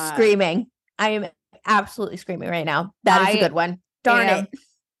God. Screaming. I am absolutely screaming right now. That is a good one. Darn it.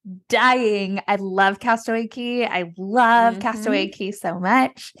 Dying. I love Castaway Cay. I love Castaway Cay so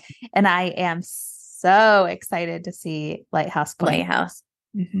much. And I am so excited to see Lighthouse Point. Lighthouse.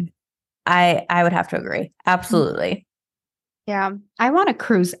 I would have to agree. Absolutely. Yeah. I want a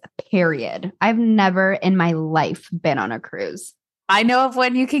cruise, period. I've never in my life been on a cruise. I know of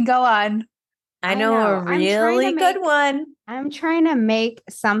one you can go on. I know a really good one. I'm trying to make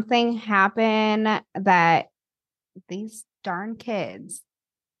something happen that these darn kids,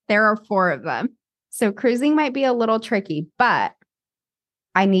 there are 4 of them. So cruising might be a little tricky, but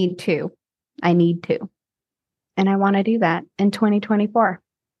I need to. And I want to do that in 2024.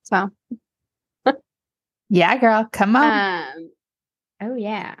 So. Yeah, girl. Come on. Oh,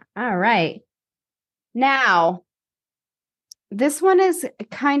 yeah. All right. Now, this one is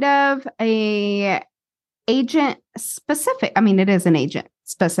kind of a agent specific. I mean, it is an agent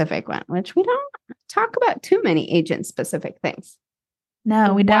specific one, which we don't talk about too many agent specific things.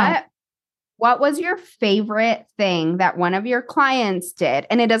 No, we don't. What was your favorite thing that one of your clients did?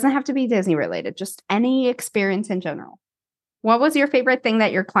 And it doesn't have to be Disney related, just any experience in general. What was your favorite thing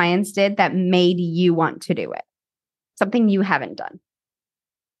that your clients did that made you want to do it? Something you haven't done.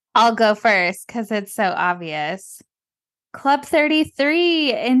 I'll go first because it's so obvious. Club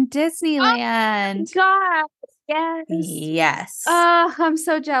 33 in Disneyland. Oh, God. Yes. Yes. Oh, I'm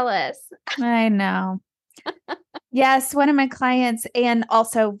so jealous. I know. Yes, one of my clients and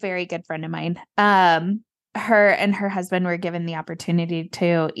also very good friend of mine. Her and her husband were given the opportunity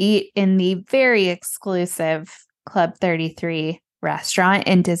to eat in the very exclusive Club 33 restaurant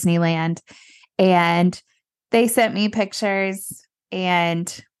in Disneyland. And they sent me pictures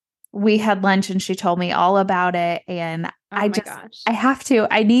and we had lunch and she told me all about it. And I need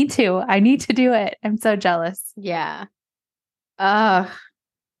to do it. I'm so jealous. Yeah. I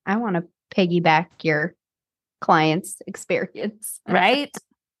want to piggyback your client's experience. Right?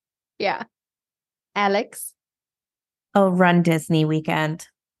 Yeah. Alex? Oh, Run Disney weekend.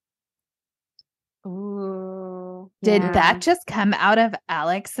 Ooh. Did that just come out of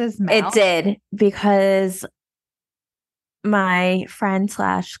Alex's mouth? It did, because my friend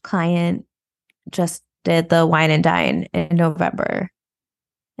 / client just did the Wine and Dine in November.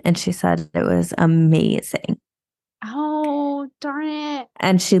 And she said it was amazing. Oh, darn it.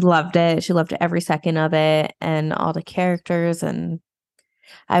 And she loved it. She loved every second of it and all the characters. And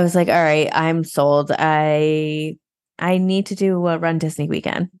I was like, all right, I'm sold. I need to do a Run Disney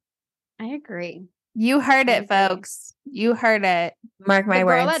weekend. I agree. You heard it, folks. You heard it. Mark my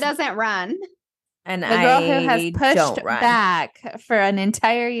words. The girl that doesn't run. And the girl who has pushed back for an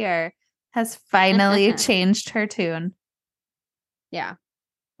entire year has finally changed her tune. Yeah,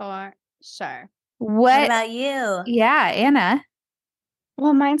 for sure. What about you? Yeah, Anna.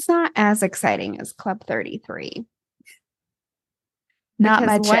 Well, mine's not as exciting as Club 33. Not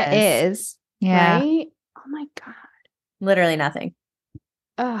much. What is? Yeah. Right? Oh my God. Literally nothing.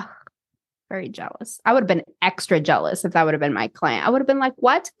 Ugh. Very jealous. I would have been extra jealous if that would have been my client. I would have been like,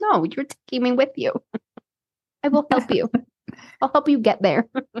 what? No, you're taking me with you. I will help you. I'll help you get there.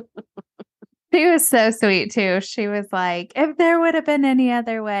 She was so sweet too. She was like, if there would have been any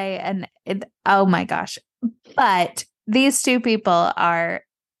other way. And oh my gosh. But these two people are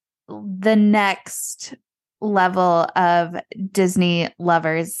the next level of Disney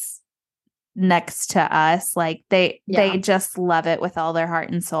lovers next to us. Like they just love it with all their heart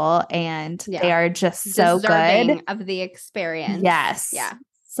and soul. And they are just so good of the experience. Yes. Yeah.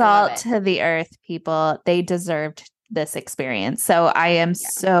 Salt to the earth people. They deserved this experience. So I am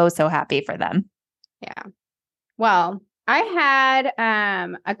so happy for them. Yeah. Well, I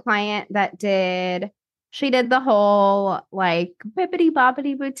had a client that did the whole like bibbity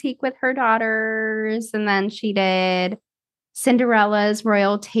bobbity boutique with her daughters. And then she did Cinderella's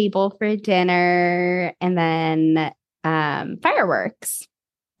royal table for dinner and then fireworks.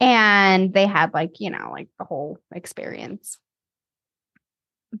 And they had like the whole experience.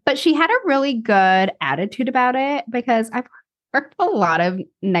 But she had a really good attitude about it because I've heard a lot of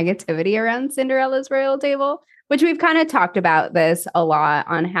negativity around Cinderella's royal table, which we've kind of talked about this a lot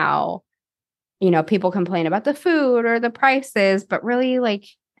on how, people complain about the food or the prices, but really like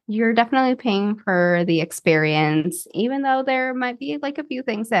you're definitely paying for the experience, even though there might be like a few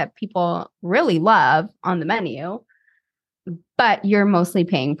things that people really love on the menu, but you're mostly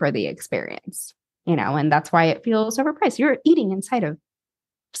paying for the experience, and that's why it feels overpriced. You're eating inside of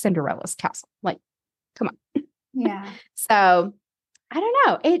Cinderella's castle. Like, Come on. Yeah. So I don't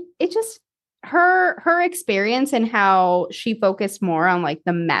know. It just her experience and how she focused more on like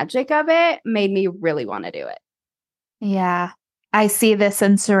the magic of it made me really want to do it. Yeah. I see this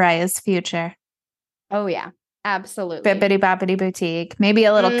in Soraya's future. Oh yeah, absolutely. Bibbidi Bobbidi Boutique. Maybe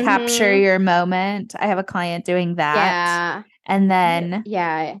a little capture your moment. I have a client doing that. Yeah. And then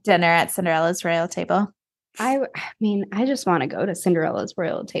yeah, dinner at Cinderella's royal table. I mean, I just want to go to Cinderella's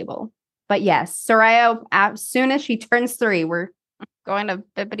royal table. But yes, Soraya, as soon as she turns 3, we're going to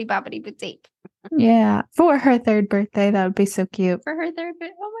Bibbidi Bobbidi Boutique. Yeah. For her 3rd birthday. That would be so cute. For her 3rd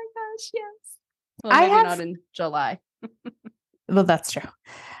birthday. Oh my gosh, yes. Well, I maybe have... not in July. Well, that's true.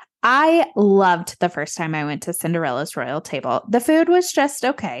 I loved the first time I went to Cinderella's royal table. The food was just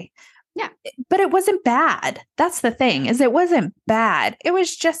okay. Yeah. But it wasn't bad. That's the thing, is it wasn't bad. It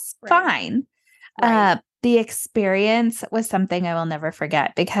was just fine. Right. The experience was something I will never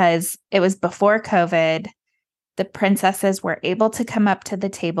forget because it was before COVID. The princesses were able to come up to the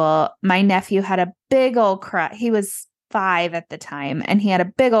table. My nephew had a big old crush. He was 5 at the time, and he had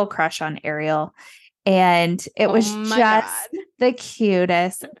a big old crush on Ariel. And it was just the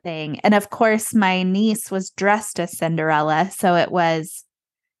cutest thing. And of course, my niece was dressed as Cinderella. So it was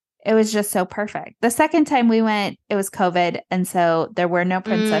just so perfect. The second time we went, it was COVID. And so there were no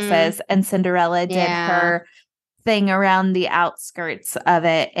princesses. And Cinderella did her thing around the outskirts of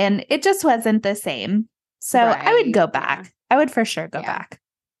it. And it just wasn't the same. So I would go back. Yeah. I would for sure go back.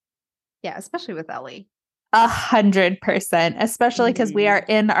 Yeah, especially with Ellie. 100%. Especially because we are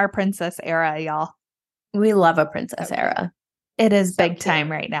in our princess era, y'all. We love a princess era. It is big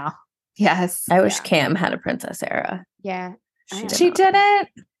time right now. Yes. I wish Cam had a princess era. Yeah. She didn't.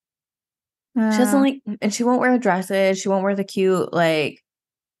 She doesn't like, and she won't wear the dresses. She won't wear the cute, like,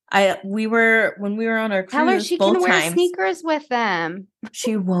 when we were on our cruise, tell her she can wear sneakers with them.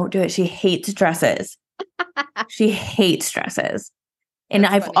 She won't do it. She hates dresses. She hates dresses. And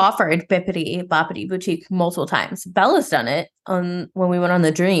I've offered Bibbidi Bobbidi Boutique multiple times. Bella's done it when we went on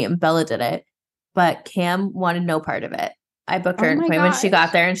the Dream. Bella did it. But Cam wanted no part of it. I booked her an appointment. She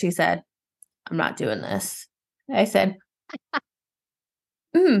got there and she said, I'm not doing this. I said,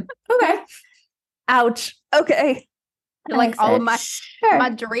 okay. Ouch. Okay. Like all of my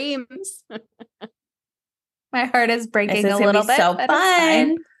dreams. My heart is breaking a little bit. So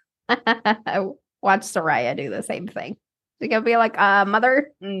fun. Watch Soraya do the same thing. She's going to be like, mother,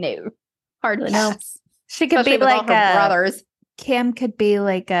 no. Hardly no. She could be like her brothers. Cam could be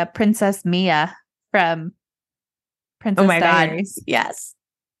like a Princess Mia from Princess Diaries. God. Yes.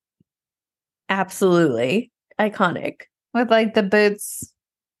 Absolutely. Iconic. With like the boots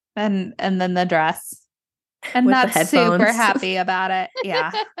and then the dress. And with not super happy about it.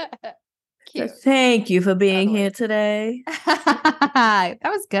 Yeah. So thank you for being here today. That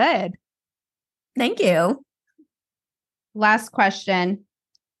was good. Thank you. Last question.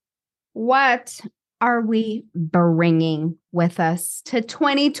 What are we bringing with us to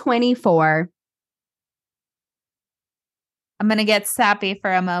 2024? I'm going to get sappy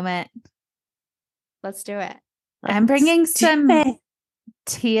for a moment. Let's do it. I'm bringing some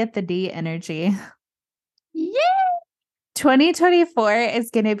tea at the D energy. Yay! 2024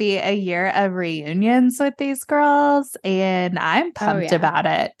 is going to be a year of reunions with these girls, and I'm pumped about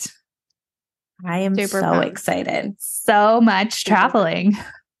it. I am so excited. So much traveling.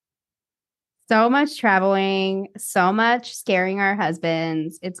 So much traveling, so much scaring our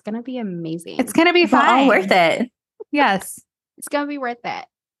husbands. It's going to be amazing. It's going to be fun. All worth it. Yes. It's going to be worth it.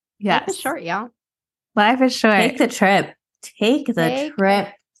 Yes. Life is short, y'all. Life is short. Take the trip. Take the trip.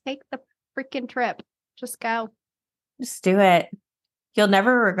 Take the freaking trip. Just go. Just do it. You'll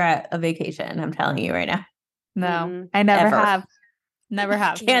never regret a vacation. I'm telling you right now. No, I never have. Never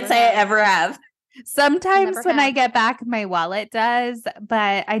have. Can't say I ever have. Sometimes when I get back, my wallet does,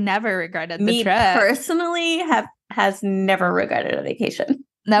 but I never regretted the trip. Me personally has never regretted a vacation.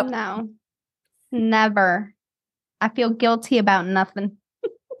 Nope. No. Never. I feel guilty about nothing.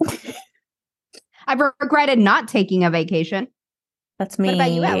 I've regretted not taking a vacation. That's me. What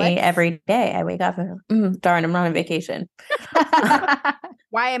about you, Alex? Every day I wake up and darn, I'm not on vacation.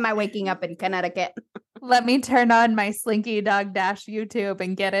 Why am I waking up in Connecticut? Let me turn on my Slinky Dog Dash YouTube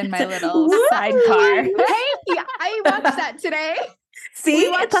and get in my little sidecar. Hey, I watched that today. See,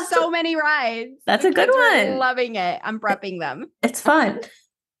 we watched so many rides. That's a good one. Loving it. I'm prepping them. It's fun.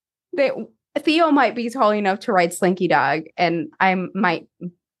 Theo might be tall enough to ride Slinky Dog, and I might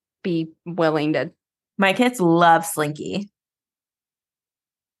be willing to. My kids love Slinky.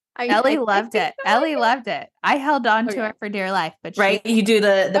 Ellie loved it. Ellie loved it. I held on to her for dear life, but you do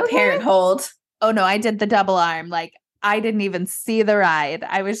the parent hold. Oh no, I did the double arm. Like I didn't even see the ride.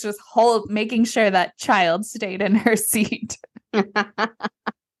 I was just making sure that child stayed in her seat.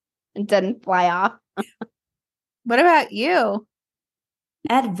 It didn't fly off. What about you?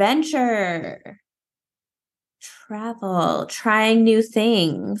 Adventure, travel, trying new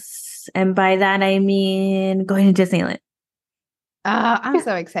things. And by that, I mean going to Disneyland. I'm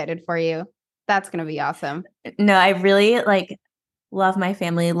so excited for you. That's going to be awesome. No, I really love my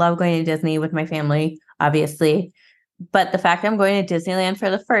family, love going to Disney with my family, obviously. But the fact I'm going to Disneyland for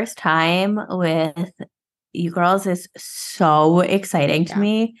the first time with you girls is so exciting to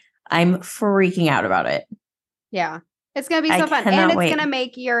me. I'm freaking out about it. Yeah. It's going to be so fun. And it's going to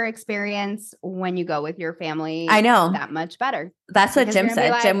make your experience when you go with your family that much better. That's what Jim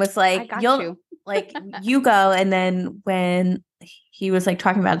said. Jim was like, you go. And then when he was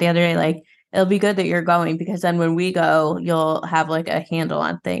talking about it the other day, it'll be good that you're going because then when we go, you'll have a handle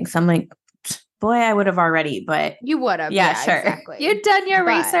on things. I'm like, boy, I would have already, but you would have. Yeah, sure. Exactly. You've done your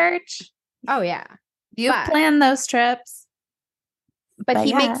research. Oh yeah. You've planned those trips. But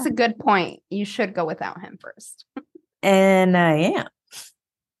he makes a good point. You should go without him first. And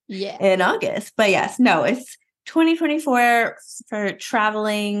yeah, in August. But yes, no, it's 2024 for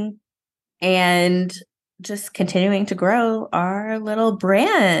traveling and just continuing to grow our little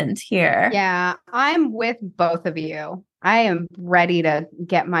brand here. Yeah, I'm with both of you. I am ready to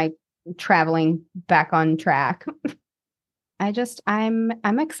get my traveling back on track. I'm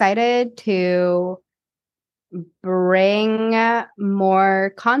excited to bring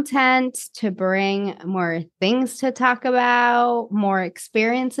more content, to bring more things to talk about, more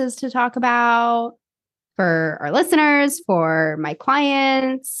experiences to talk about for our listeners, for my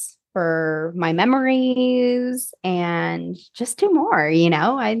clients, for my memories, and just do more,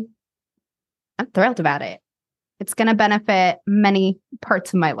 I'm thrilled about it. It's going to benefit many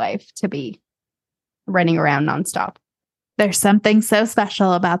parts of my life to be running around nonstop. There's something so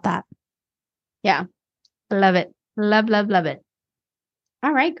special about that. Yeah. Love it. Love, love, love it.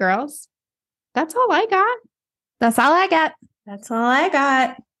 All right, girls. That's all I got. That's all I got. That's all I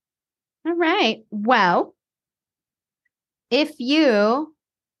got. All right. Well, if you,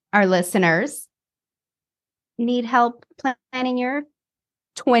 our listeners, need help planning your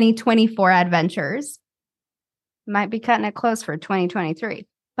 2024 adventures, might be cutting it close for 2023.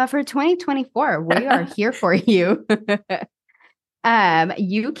 But for 2024, we are here for you.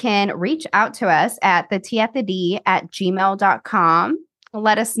 You can reach out to us at theteatthed@gmail.com.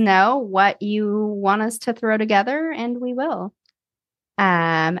 Let us know what you want us to throw together, and we will.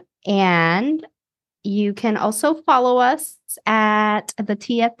 And you can also follow us at the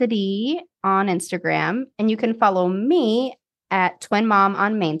Tea at the D on Instagram, and you can follow me at Twin Mom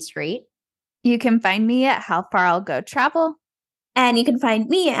on Main Street. You can find me at How Far I'll Go Travel. And you can find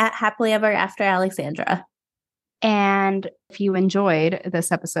me at Happily Ever After Alexandra. And if you enjoyed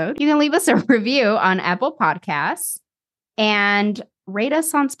this episode, you can leave us a review on Apple Podcasts and rate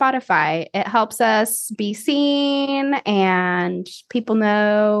us on Spotify. It helps us be seen and people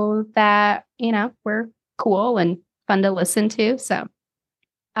know that, we're cool and fun to listen to. So,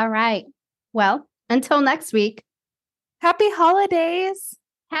 all right. Well, until next week. Happy holidays.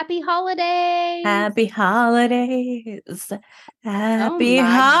 Happy holidays. Happy holidays. Happy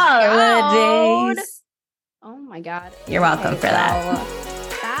holidays. Oh my God. You're welcome for that.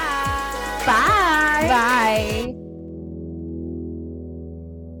 Bye. Bye.